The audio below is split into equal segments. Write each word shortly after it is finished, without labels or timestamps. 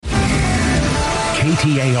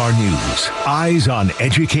KTAR News. Eyes on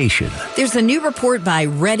education. There's a new report by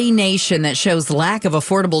Ready Nation that shows lack of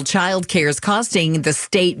affordable childcare is costing the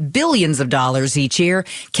state billions of dollars each year.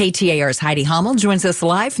 KTAR's Heidi Hommel joins us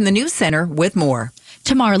live from the News Center with more.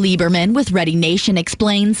 Tamar Lieberman with Ready Nation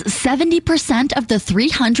explains 70% of the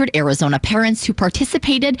 300 Arizona parents who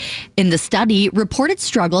participated in the study reported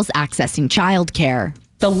struggles accessing childcare.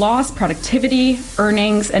 The lost productivity,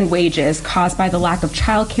 earnings, and wages caused by the lack of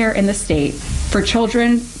childcare in the state for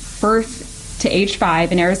children birth to age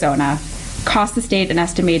 5 in Arizona cost the state an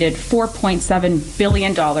estimated $4.7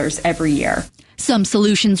 billion every year. Some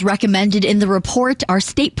solutions recommended in the report are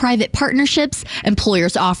state-private partnerships,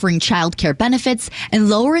 employers offering childcare benefits, and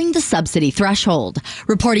lowering the subsidy threshold.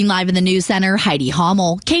 Reporting live in the News Center, Heidi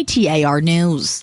Hommel, KTAR News.